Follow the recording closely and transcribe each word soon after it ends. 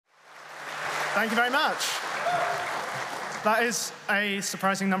Thank you very much. That is a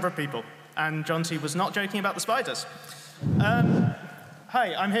surprising number of people. And John T. was not joking about the spiders.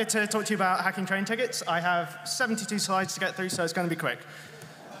 Hi, I'm here to talk to you about hacking train tickets. I have 72 slides to get through, so it's going to be quick.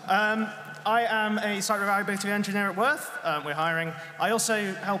 I am a site reliability engineer at Worth. We're hiring. I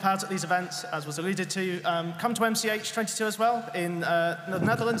also help out at these events, as was alluded to. Come to MCH 22 as well in the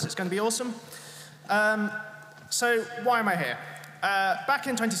Netherlands. It's going to be awesome. So why am I here? Back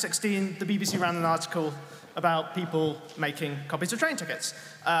in 2016, the BBC ran an article about people making copies of train tickets.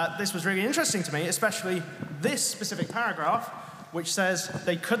 This was really interesting to me, especially this specific paragraph, which says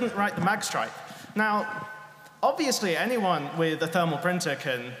they couldn't write the magstripe. Now, obviously, anyone with a thermal printer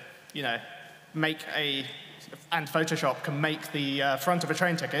can, and Photoshop can make the front of a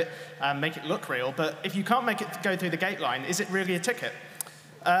train ticket and make it look real, but if you can't make it go through the gate line, is it really a ticket?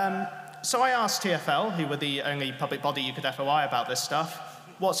 So I asked TfL, who were the only public body you could FOI about this stuff,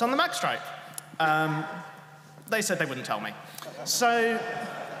 what's on the magstripe? They said they wouldn't tell me. So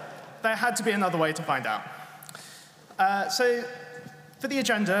there had to be another way to find out. So for the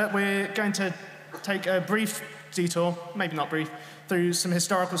agenda, we're going to take a brief detour, maybe not brief, through some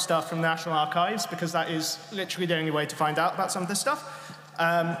historical stuff from the National Archives, because that is literally the only way to find out about some of this stuff.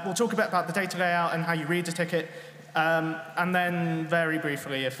 We'll talk a bit about the data layout and how you read a ticket, and then very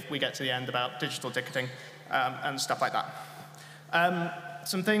briefly, if we get to the end, about digital ticketing and stuff like that.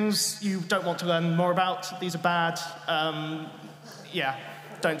 Some things you don't want to learn more about. These are bad. Yeah,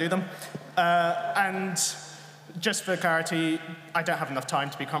 don't do them. And just for clarity, I don't have enough time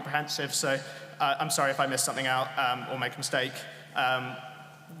to be comprehensive, so I'm sorry if I miss something out or make a mistake.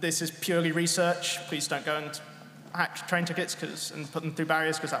 This is purely research. Please don't go and hack train tickets and put them through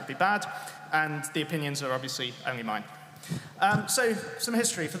barriers, because that would be bad. And the opinions are obviously only mine. So some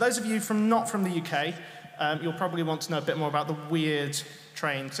history. For those of you not from the UK, you'll probably want to know a bit more about the weird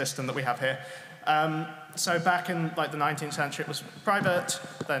train system that we have here. So back in the 19th century, it was private,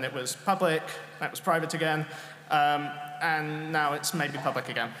 then it was public, then it was private again, and now it's maybe public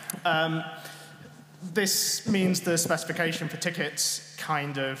again. This means the specification for tickets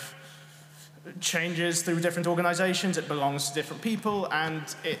kind of changes through different organizations. It belongs to different people, and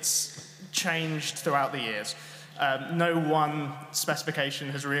it's changed throughout the years. No one specification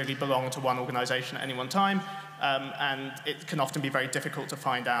has really belonged to one organization at any one time, and it can often be very difficult to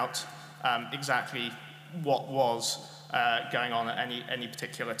find out exactly what was going on at any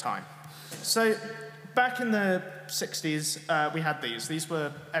particular time. So back in the 60s, we had these. These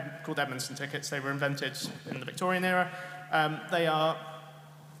were called Edmondson tickets. They were invented in the Victorian era.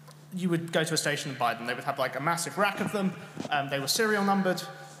 You would go to a station and buy them. They would have a massive rack of them. They were serial numbered,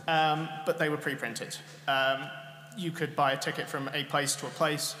 but they were pre-printed. You could buy a ticket from a place to a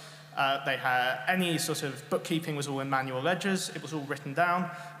place. They had any sort of bookkeeping was all in manual ledgers. It was all written down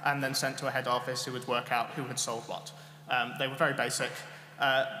and then sent to a head office who would work out who had sold what. They were very basic.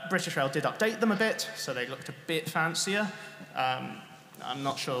 British Rail did update them a bit, so they looked a bit fancier. I'm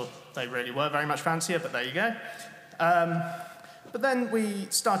not sure they really were very much fancier, but there you go. But then we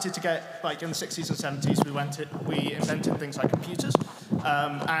started to get, in the 60s and 70s, we invented things like computers,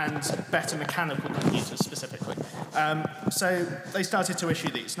 and better mechanical computers specifically. So they started to issue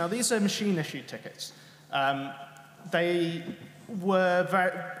these. Now, these are machine-issued tickets. They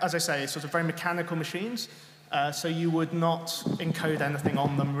were, as I say, sort of very mechanical machines, so you would not encode anything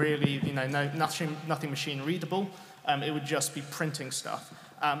on them, really, nothing machine-readable. It would just be printing stuff.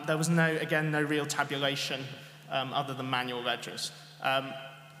 There was no real tabulation other than manual ledgers.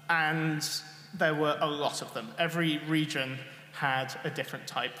 And there were a lot of them. Every region had a different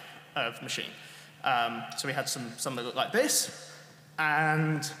type of machine. So we had some that looked like this,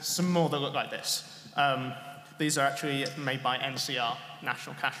 and some more that looked like this. These are actually made by NCR,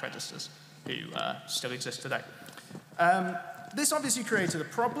 National Cash Registers, who still exist today. This obviously created a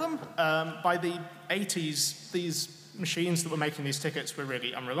problem. By the 80s, these machines that were making these tickets were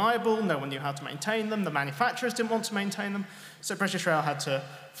really unreliable. No one knew how to maintain them. The manufacturers didn't want to maintain them. So British Rail had to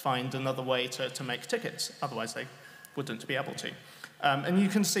find another way to make tickets. Otherwise, they wouldn't be able to. And you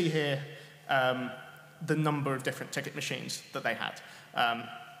can see here the number of different ticket machines that they had.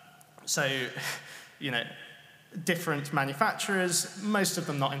 So, different manufacturers, most of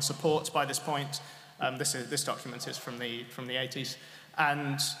them not in support by this point. This document is from the 80s.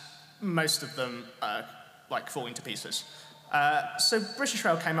 And most of them falling to pieces. So British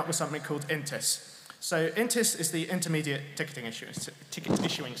Rail came up with something called INTIS. So INTIS is the Intermediate Ticket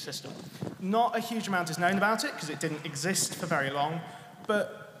Issuing System. Not a huge amount is known about it, because it didn't exist for very long,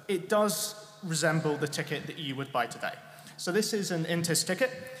 but it does resemble the ticket that you would buy today. So this is an INTIS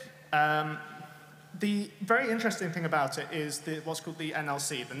ticket. The very interesting thing about it is what's called the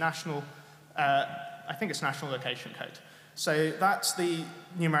NLC, the National I think it's national location code. So that's the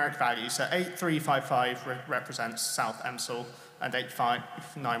numeric value. So 8355 represents South Emsall, and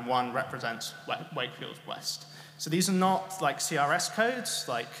 8591 represents Wakefield West. So these are not like CRS codes,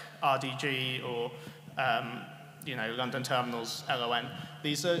 like RDG or London Terminals LON.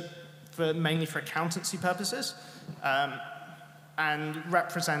 These are mainly for accountancy purposes and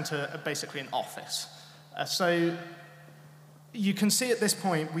represent basically an office. So you can see at this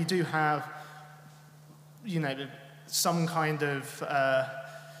point we do have, some kind of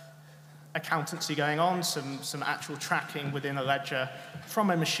accountancy going on, some actual tracking within a ledger from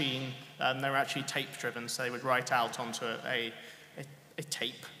a machine. They were actually tape-driven, so they would write out onto a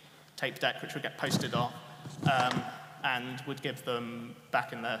tape deck, which would get posted off, and would give them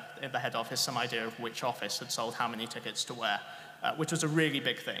back in the head office some idea of which office had sold how many tickets to where, which was a really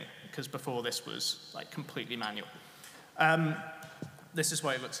big thing, because before this was like completely manual. This is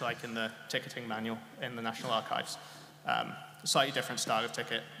what it looks like in the ticketing manual in the National Archives. Slightly different style of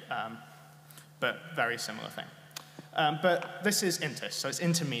ticket, but very similar thing. But this is INTIS, so it's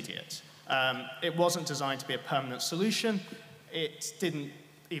intermediate. It wasn't designed to be a permanent solution. It didn't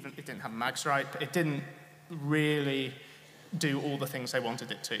have magstripe. It didn't really do all the things they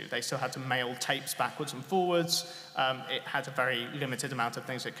wanted it to. They still had to mail tapes backwards and forwards. It had a very limited amount of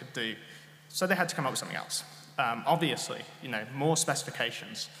things it could do. So they had to come up with something else. Obviously, more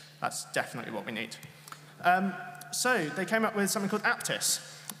specifications. That's definitely what we need. So they came up with something called Aptis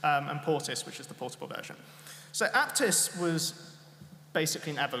and Portis, which is the portable version. So Aptis was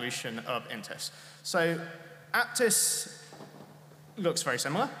basically an evolution of INTIS. So Aptis looks very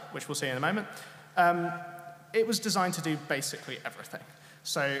similar, which we'll see in a moment. It was designed to do basically everything.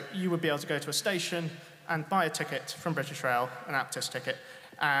 So you would be able to go to a station and buy a ticket from British Rail, an Aptis ticket,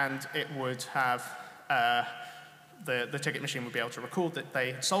 and it would have the ticket machine would be able to record that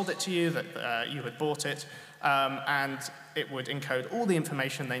they had sold it to you, that you had bought it, and it would encode all the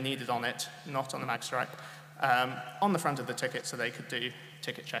information they needed on it, not on the magstripe, on the front of the ticket so they could do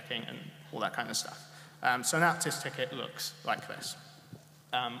ticket checking and all that kind of stuff. So an Aptis ticket looks like this,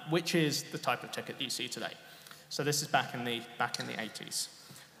 which is the type of ticket that you see today. So this is back in the 80s.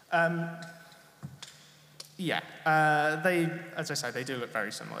 As I say, they do look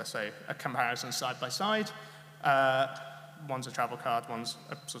very similar. So a comparison side by side. One's a travel card, one's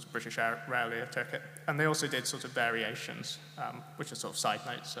a sort of British Rail ticket. And they also did sort of variations, which are sort of side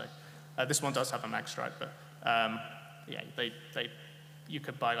notes. So this one does have a magstripe, but you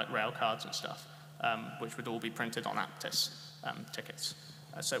could buy like rail cards and stuff, which would all be printed on Aptis tickets.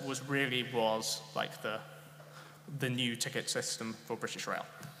 So it was like the new ticket system for British Rail.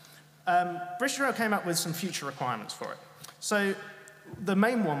 British Rail came up with some future requirements for it. So the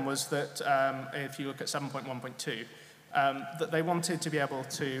main one was that if you look at 7.1.2, that they wanted to be able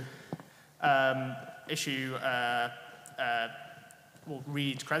to issue or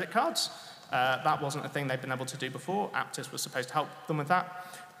read credit cards. That wasn't a thing they'd been able to do before. Aptis was supposed to help them with that.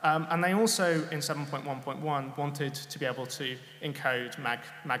 And they also, in 7.1.1, wanted to be able to encode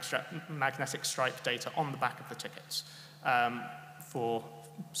magnetic stripe data on the back of the tickets for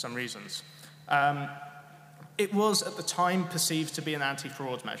some reasons. It was, at the time, perceived to be an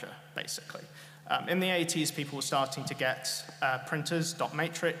anti-fraud measure, basically. In the 80s, people were starting to get printers, dot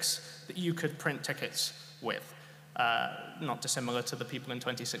matrix, that you could print tickets with. Not dissimilar to the people in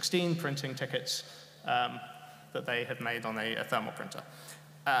 2016 printing tickets that they had made on a thermal printer.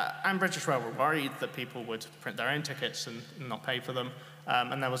 And British Rail were worried that people would print their own tickets and not pay for them.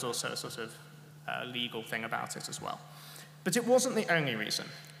 And there was also a sort of legal thing about it as well. But it wasn't the only reason,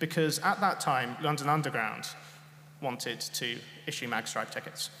 because at that time, London Underground wanted to issue magstripe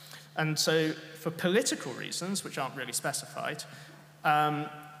tickets. And so for political reasons, which aren't really specified,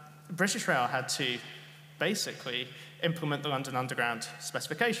 British Rail had to basically implement the London Underground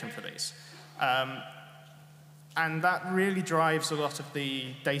specification for these. And that really drives a lot of the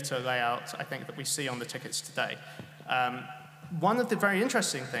data layout, I think, that we see on the tickets today. One of the very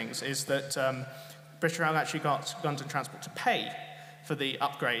interesting things is that British Rail actually got London Transport to pay for the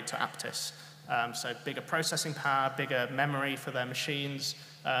upgrade to Aptis. So bigger processing power, bigger memory for their machines.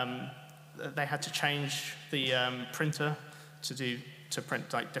 They had to change the printer to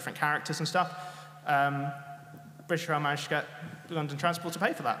print like different characters and stuff. British Rail managed to get London Transport to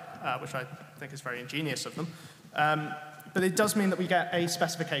pay for that, which I think is very ingenious of them. But it does mean that we get a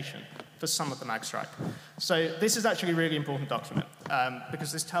specification for some of the magstripe. So this is actually a really important document,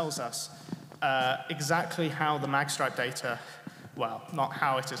 because this tells us exactly how the magstripe data, well, not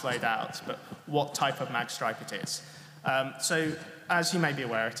how it is laid out, but what type of magstripe it is. So as you may be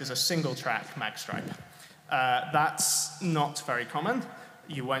aware, it is a single track magstripe. That's not very common.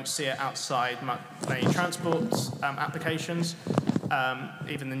 You won't see it outside many transport applications.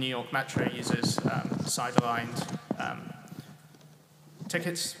 Even the New York Metro uses side-aligned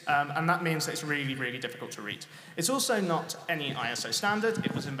tickets, and that means that it's really, really difficult to read. It's also not any ISO standard.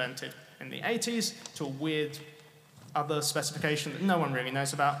 It was invented in the 80s to a weird other specification that no one really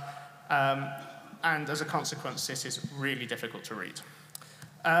knows about, and as a consequence, it is really difficult to read.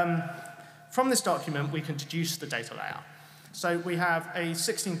 From this document, we can deduce the data layout. So we have a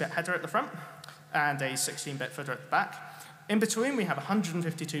 16-bit header at the front and a 16-bit footer at the back. In between, we have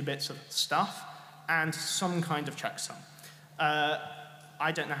 152 bits of stuff and some kind of checksum.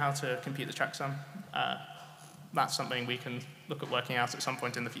 I don't know how to compute the checksum. That's something we can look at working out at some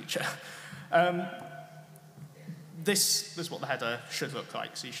point in the future. This is what the header should look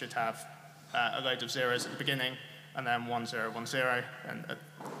like. So you should have a load of zeros at the beginning, and then 1010, and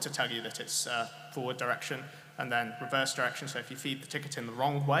to tell you that it's forward direction, and then reverse direction. So if you feed the ticket in the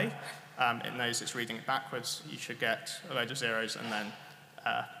wrong way, it knows it's reading it backwards. You should get a load of zeros and then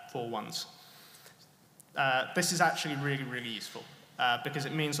 4 ones. This is actually really, really useful. Because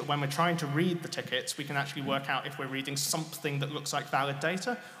it means that when we're trying to read the tickets, we can actually work out if we're reading something that looks like valid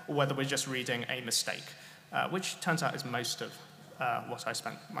data, or whether we're just reading a mistake, which turns out is most of what I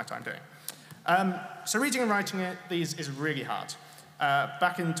spent my time doing. So reading and writing these is really hard.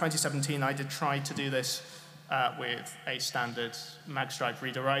 Back in 2017, I did try to do this with a standard magstripe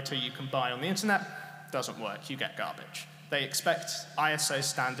reader-writer you can buy on the internet. Doesn't work. You get garbage. They expect ISO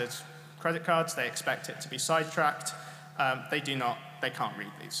standard credit cards. They expect it to be sidetracked. They do not. They can't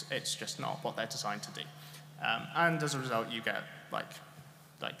read these. It's just not what they're designed to do. And as a result, you get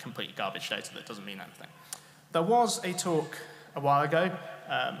like complete garbage data that doesn't mean anything. There was a talk a while ago,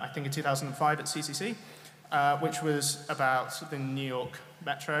 I think in 2005 at CCC, which was about the New York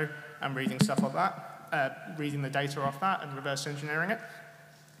Metro and reading stuff like that, reading the data off that and reverse engineering it.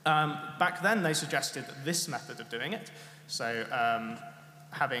 Back then, they suggested this method of doing it, so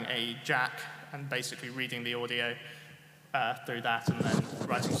having a jack and basically reading the audio through that and then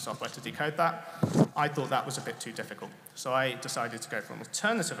writing software to decode that. I thought that was a bit too difficult, so I decided to go for an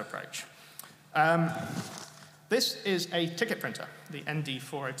alternative approach. This is a ticket printer, the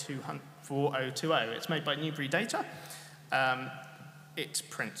ND4020. It's made by Newbury Data. It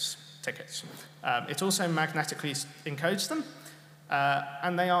prints tickets. It also magnetically encodes them,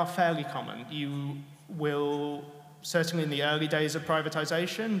 and they are fairly common. You will, certainly in the early days of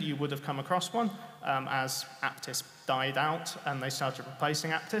privatization, you would have come across one as Aptis died out and they started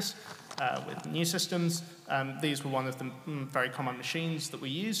replacing Aptis with new systems. These were one of the very common machines that we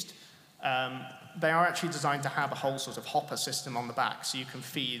used. They are actually designed to have a whole sort of hopper system on the back, so you can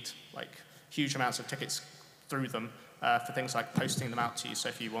feed like huge amounts of tickets through them for things like posting them out to you. So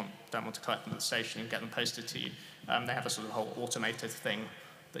if you don't want to collect them at the station and get them posted to you, they have a sort of whole automated thing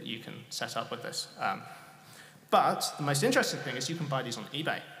that you can set up with this. But the most interesting thing is you can buy these on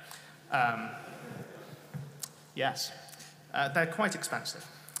eBay. Yes, they're quite expensive.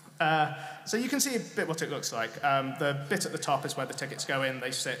 So you can see a bit what it looks like. The bit at the top is where the tickets go in.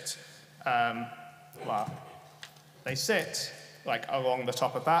 They sit, they sit like along the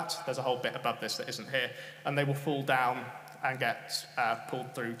top of that. There's a whole bit above this that isn't here, and they will fall down and get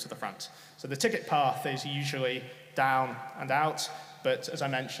pulled through to the front. So the ticket path is usually down and out, but as I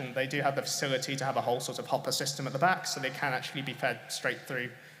mentioned, they do have the facility to have a whole sort of hopper system at the back, so they can actually be fed straight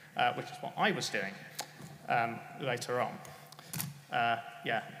through, which is what I was doing later on.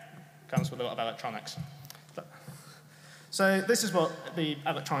 Yeah, comes with a lot of electronics. So this is what the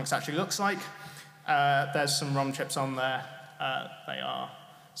electronics actually looks like. There's some ROM chips on there. They are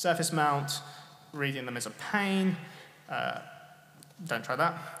surface mount. Reading them is a pain. Don't try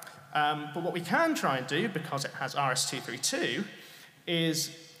that. But what we can try and do, because it has RS-232,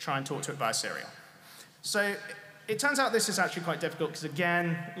 is try and talk to it via serial. So it turns out this is actually quite difficult because,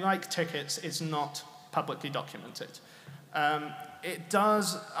 again, like tickets, it's not publicly documented. It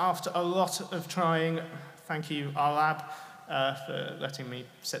does, after a lot of trying, thank you, our lab, for letting me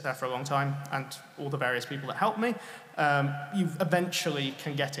sit there for a long time, and all the various people that helped me, you eventually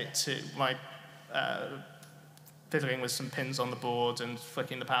can get it to, like, fiddling with some pins on the board and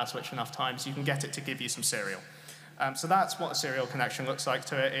flicking the power switch enough times, you can get it to give you some serial. So that's what a serial connection looks like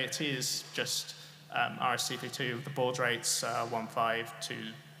to it. It is just RS-232, the baud rate's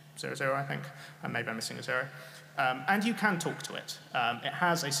 15200, I think, and maybe I'm missing a 0. And you can talk to it. It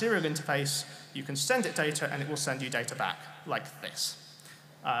has a serial interface. You can send it data, and it will send you data back, like this.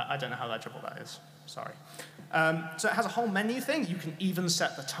 I don't know how legible that is. Sorry. So it has a whole menu thing. You can even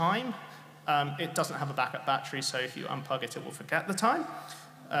set the time. It doesn't have a backup battery, so if you unplug it, it will forget the time.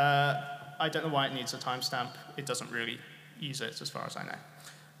 I don't know why it needs a timestamp. It doesn't really use it, as far as I know.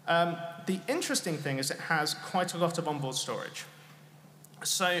 The interesting thing is it has quite a lot of onboard storage.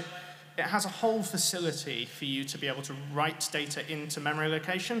 So it has a whole facility for you to be able to write data into memory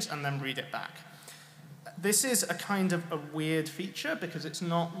locations and then read it back. This is a kind of a weird feature because it's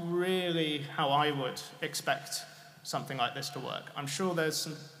not really how I would expect something like this to work. I'm sure there's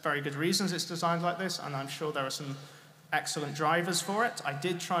some very good reasons it's designed like this, and I'm sure there are some excellent drivers for it. I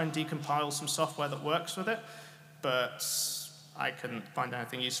did try and decompile some software that works with it, but I couldn't find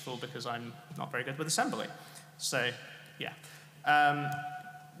anything useful because I'm not very good with assembly. So, yeah.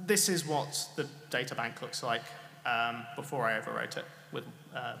 This is what the data bank looks like before I overwrote it with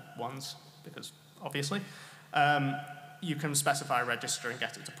ones, because obviously. You can specify a register and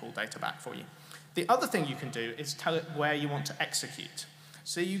get it to pull data back for you. The other thing you can do is tell it where you want to execute.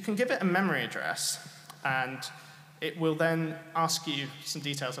 So you can give it a memory address, and it will then ask you some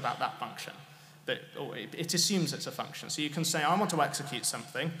details about that function. Or it assumes it's a function. So you can say, I want to execute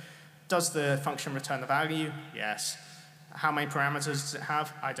something. Does the function return a value? Yes. How many parameters does it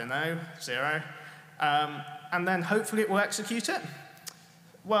have? I don't know, 0. And then hopefully it will execute it.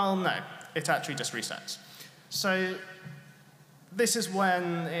 Well, no, it actually just resets. So this is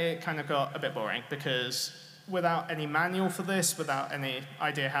when it kind of got a bit boring, because without any manual for this, without any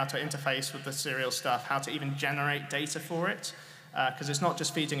idea how to interface with the serial stuff, how to even generate data for it, because it's not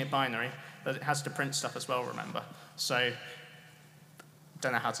just feeding it binary, but it has to print stuff as well, remember. So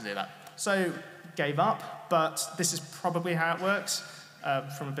don't know how to do that. So gave up, but this is probably how it works.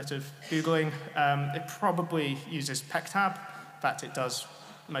 From a bit of Googling, it probably uses pectab. In fact, it does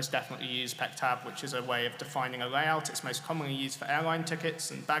most definitely use pectab, which is a way of defining a layout. It's most commonly used for airline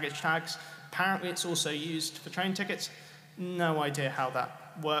tickets and baggage tags. Apparently, it's also used for train tickets. No idea how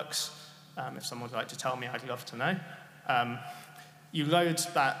that works. If someone would like to tell me, I'd love to know. You load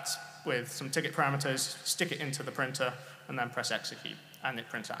that with some ticket parameters, stick it into the printer, and then press execute, and it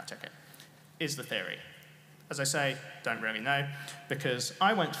prints out a ticket, is the theory. As I say, don't really know, because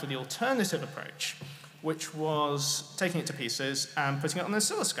I went for the alternative approach, which was taking it to pieces and putting it on an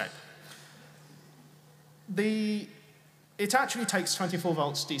oscilloscope. It actually takes 24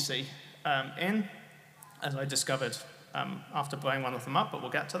 volts DC in, as I discovered after blowing one of them up, but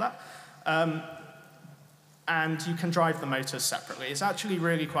we'll get to that. And you can drive the motors separately. It's actually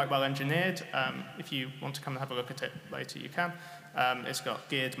really quite well engineered. If you want to come and have a look at it later, you can. It's got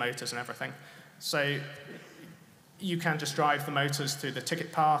geared motors and everything. So you can just drive the motors through the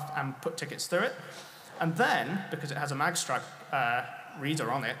ticket path and put tickets through it. And then, because it has a magstripe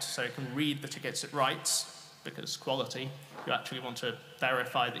reader on it, so it can read the tickets it writes, because quality, you actually want to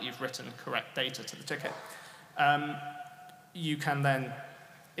verify that you've written correct data to the ticket. You can then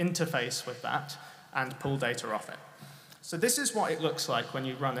interface with that and pull data off it. So this is what it looks like when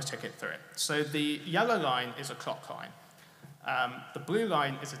you run a ticket through it. So the yellow line is a clock line. The blue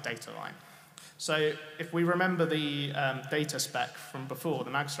line is a data line. So if we remember the data spec from before,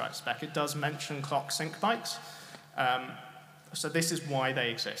 the magstripe spec, it does mention clock sync bytes. So this is why they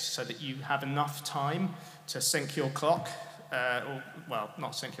exist, so that you have enough time to sync your clock, well,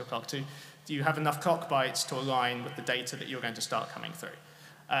 not sync your clock, you have enough clock bytes to align with the data that you're going to start coming through.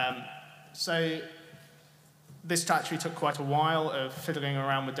 So this actually took quite a while of fiddling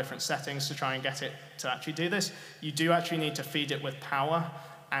around with different settings to try and get it to actually do this. You do actually need to feed it with power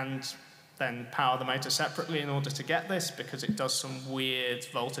and then power the motor separately in order to get this, because it does some weird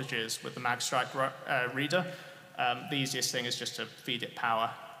voltages with the magstripe reader. The easiest thing is just to feed it power,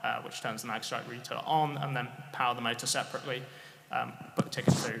 which turns the magstripe reader on, and then power the motor separately, put the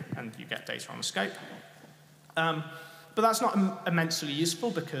ticket through, and you get data on the scope. But that's not immensely useful,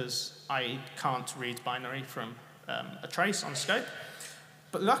 because I can't read binary from a trace on a scope.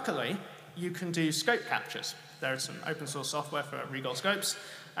 But luckily, you can do scope captures. There is some open source software for Regal scopes,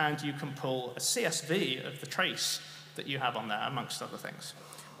 and you can pull a CSV of the trace that you have on there, amongst other things.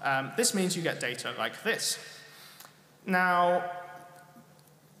 This means you get data like this. Now,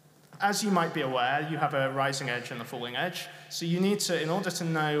 as you might be aware, you have a rising edge and a falling edge. So you need to, in order to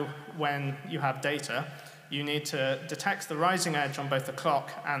know when you have data, you need to detect the rising edge on both the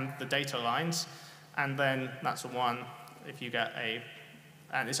clock and the data lines, and then that's a 1 if you get a,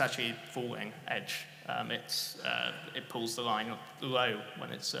 and it's actually falling edge. It pulls the line low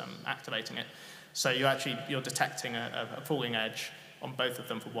when it's activating it. So you're detecting a falling edge on both of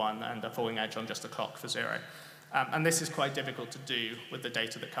them for 1 and a falling edge on just the clock for 0. And this is quite difficult to do with the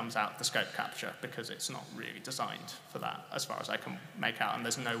data that comes out of the scope capture, because it's not really designed for that, as far as I can make out, and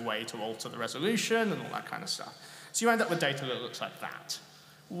there's no way to alter the resolution and all that kind of stuff. So you end up with data that looks like that,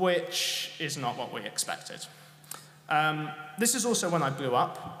 which is not what we expected. This is also when I blew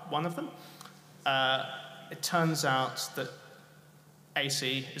up one of them. It turns out that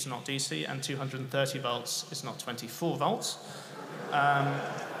AC is not DC, and 230 volts is not 24 volts.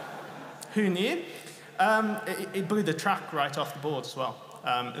 Who knew? It blew the track right off the board as well.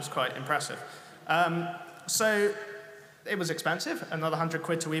 It was quite impressive. So it was expensive, another 100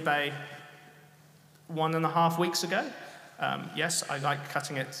 quid to eBay 1.5 weeks ago. Yes, I like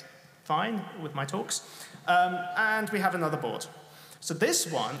cutting it fine with my talks. And we have another board. So this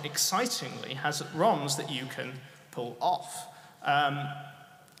one, excitingly, has ROMs that you can pull off.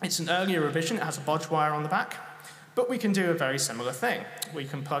 It's an earlier revision. It has a bodge wire on the back. But we can do a very similar thing. We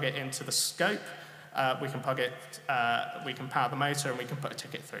can plug it into the scope. We can power the motor, and we can put a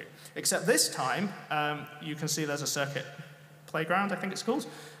ticket through. Except this time, you can see there's a circuit playground, I think it's called.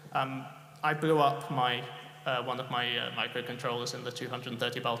 I blew up one of my microcontrollers in the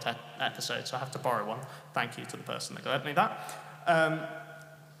 230 volt episode, so I have to borrow one. Thank you to the person that lent me that.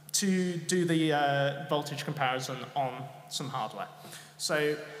 To do the voltage comparison on some hardware.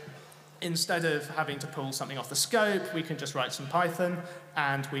 So instead of having to pull something off the scope, we can just write some Python,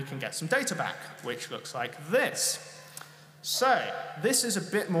 and we can get some data back, which looks like this. So this is a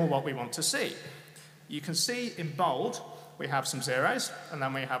bit more what we want to see. You can see in bold, we have some zeros, and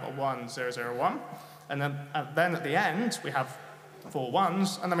then we have a 1, 0, 0, 1. And then at the end, we have 4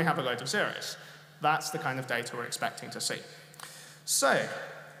 ones, and then we have a load of zeros. That's the kind of data we're expecting to see. So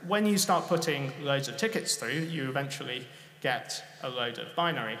when you start putting loads of tickets through, you eventually get a load of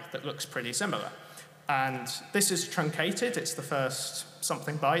binary that looks pretty similar. And this is truncated. It's the first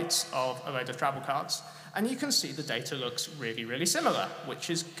something bytes of a load of travel cards. And you can see the data looks really, really similar, which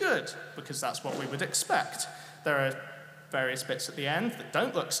is good, because that's what we would expect. There are various bits at the end that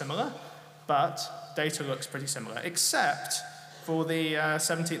don't look similar, but data looks pretty similar, except for the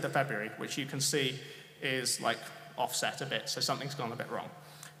 17th of February, which you can see is like offset a bit, so something's gone a bit wrong.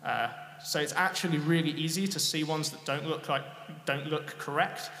 So it's actually really easy to see ones that don't look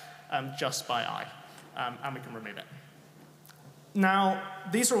correct just by eye, and we can remove it. Now,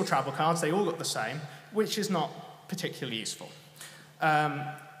 these are all travel cards. They all look the same, which is not particularly useful.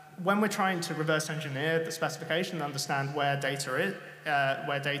 When we're trying to reverse engineer the specification and understand where data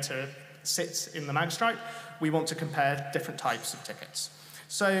sits in the magstripe, we want to compare different types of tickets.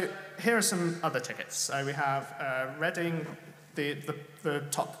 So here are some other tickets. So we have Reading. The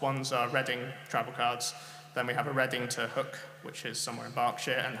top ones are Reading travel cards. Then we have a Reading to Hook, which is somewhere in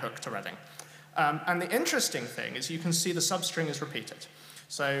Berkshire, and Hook to Reading. And the interesting thing is you can see the substring is repeated.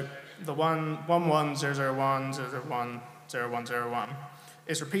 So the 11001, 001, 0101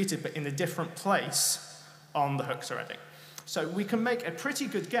 is repeated, but in a different place on the Hook to Reading. So we can make a pretty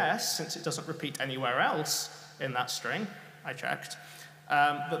good guess, since it doesn't repeat anywhere else in that string, I checked,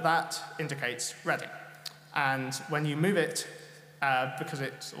 that indicates Reading. And when you move it, because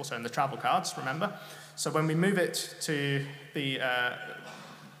it's also in the travel cards, remember? So when we move it to the,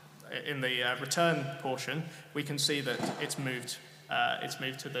 in the return portion, we can see that it's moved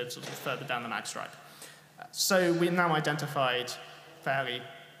to the sort of further down the magstripe. So we now identified fairly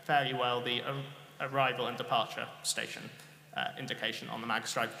well the arrival and departure station indication on the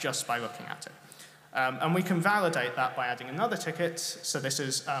magstripe just by looking at it. And we can validate that by adding another ticket. So this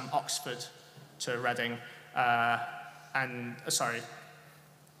is Oxford to Reading,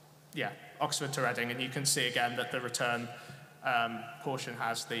 Oxford to Reading, and you can see again that the return portion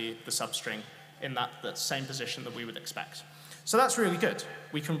has the substring in that same position that we would expect. So that's really good.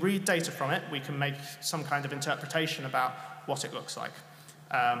 We can read data from it. We can make some kind of interpretation about what it looks like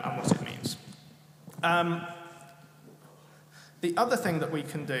and what it means. The other thing that we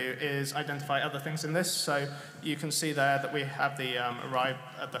can do is identify other things in this. So you can see there that we have the arrive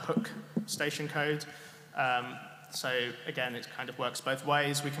at the Hook station code. So again, it kind of works both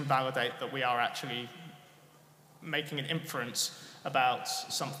ways. We can validate that we are actually making an inference about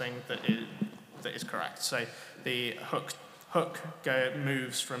something that is correct. So the hook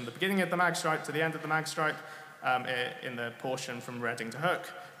moves from the beginning of the magstripe to the end of the magstripe in the portion from Reading to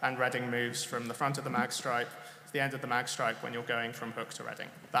Hook, and Reading moves from the front of the magstripe to the end of the magstripe when you're going from Hook to Reading.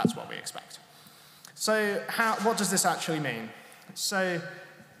 That's what we expect. So what does this actually mean? So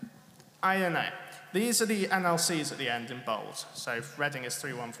I don't know. These are the NLCs at the end in bold. So Reading is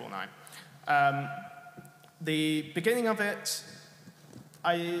 3149. The beginning of it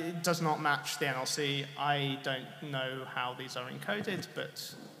does not match the NLC. I don't know how these are encoded,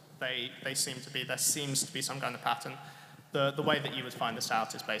 but they seem to be. There seems to be some kind of pattern. The way that you would find this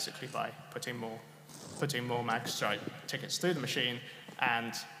out is basically by putting more magstripe tickets through the machine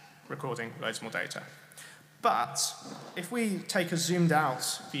and recording loads more data. But if we take a zoomed out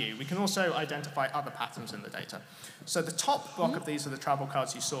view, we can also identify other patterns in the data. So the top block of these are the travel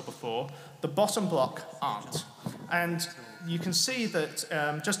cards you saw before. The bottom block aren't. And you can see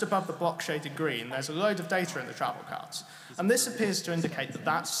that just above the block shaded green, there's a load of data in the travel cards. And this appears to indicate that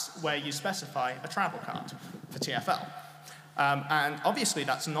that's where you specify a travel card for TFL. And obviously,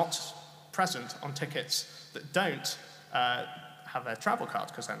 that's not present on tickets that don't have a travel card,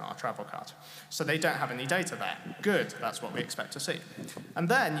 because they're not a travel card. So they don't have any data there. Good, that's what we expect to see. And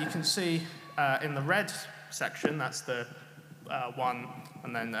then you can see in the red section, that's the 1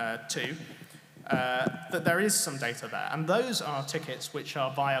 and then 2, that there is some data there. And those are tickets which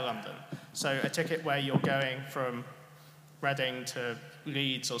are via London. So a ticket where you're going from Reading to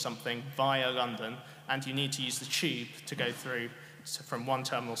Leeds or something via London, and you need to use the tube to go through from one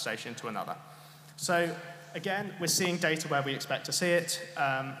terminal station to another. So again, we're seeing data where we expect to see it.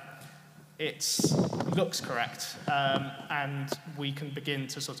 It looks correct, and we can begin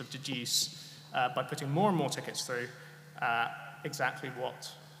to sort of deduce by putting more and more tickets through exactly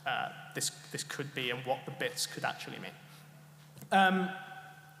what this could be and what the bits could actually mean.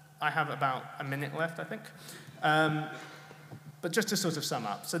 I have about a minute left, I think. But just to sort of sum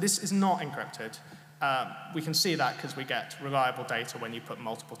up, so this is not encrypted. We can see that because we get reliable data when you put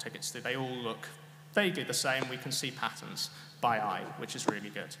multiple tickets through. They all look vaguely the same. We can see patterns by eye, which is really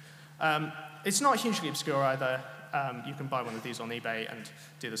good. It's not hugely obscure either. You can buy one of these on eBay and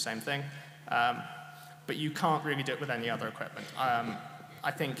do the same thing. But you can't really do it with any other equipment. I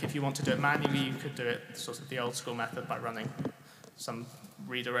think if you want to do it manually, you could do it sort of the old school method by running some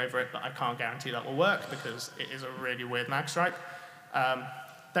reader over it, but I can't guarantee that will work because it is a really weird magstripe.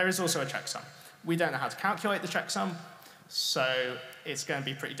 There is also a checksum. We don't know how to calculate the checksum, so it's going to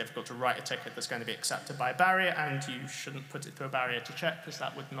be pretty difficult to write a ticket that's going to be accepted by a barrier, and you shouldn't put it through a barrier to check because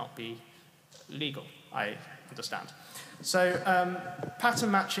that would not be legal, I understand. So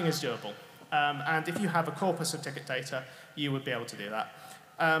pattern matching is doable, and if you have a corpus of ticket data, you would be able to do that.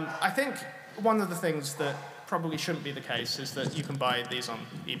 I think one of the things that probably shouldn't be the case is that you can buy these on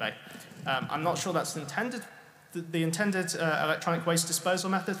eBay. I'm not sure that's the intended electronic waste disposal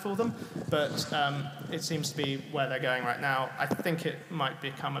method for them, but it seems to be where they're going right now. I think it might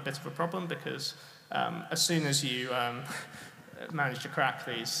become a bit of a problem because as soon as you manage to crack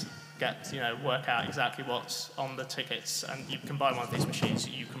these, work out exactly what's on the tickets, and you can buy one of these machines,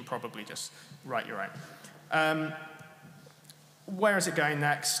 you can probably just write your own. Where is it going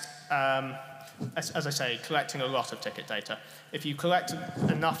next? As I say, collecting a lot of ticket data. If you collect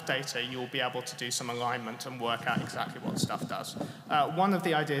enough data, you'll be able to do some alignment and work out exactly what stuff does. One of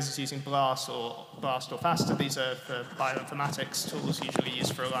the ideas is using BLAST or FASTA. These are the bioinformatics tools usually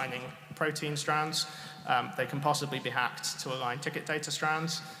used for aligning protein strands. They can possibly be hacked to align ticket data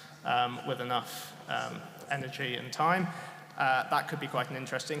strands with enough energy and time. That could be quite an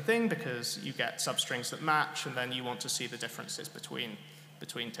interesting thing because you get substrings that match, and then you want to see the differences between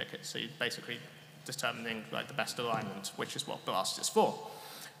tickets. So you're basically determining the best alignment, which is what BLAST is for.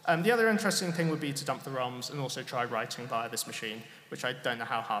 The other interesting thing would be to dump the ROMs and also try writing via this machine, which I don't know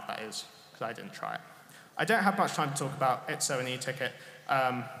how hard that is because I didn't try it. I don't have much time to talk about ITSO and eTicket,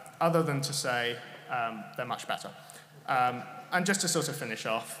 other than to say they're much better. And just to sort of finish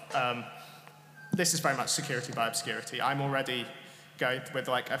off, this is very much security by obscurity. I'm already going with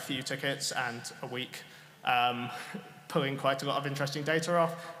a few tickets and a week, pulling quite a lot of interesting data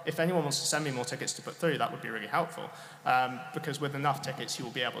off. If anyone wants to send me more tickets to put through, that would be really helpful, because with enough tickets, you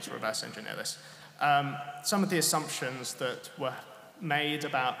will be able to reverse engineer this. Some of the assumptions that were made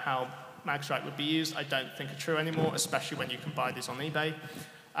about how magstripe would be used, I don't think are true anymore, especially when you can buy these on eBay,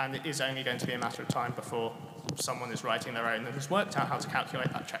 and it is only going to be a matter of time before someone is writing their own and has worked out how to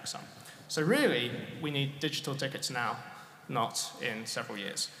calculate that checksum. So really, we need digital tickets now, not in several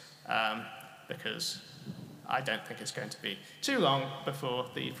years, because I don't think it's going to be too long before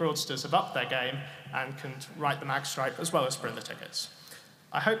the fraudsters have upped their game and can write the magstripe as well as print the tickets.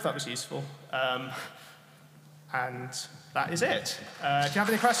 I hope that was useful, and that is it. If you have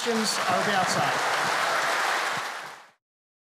any questions, I will be outside.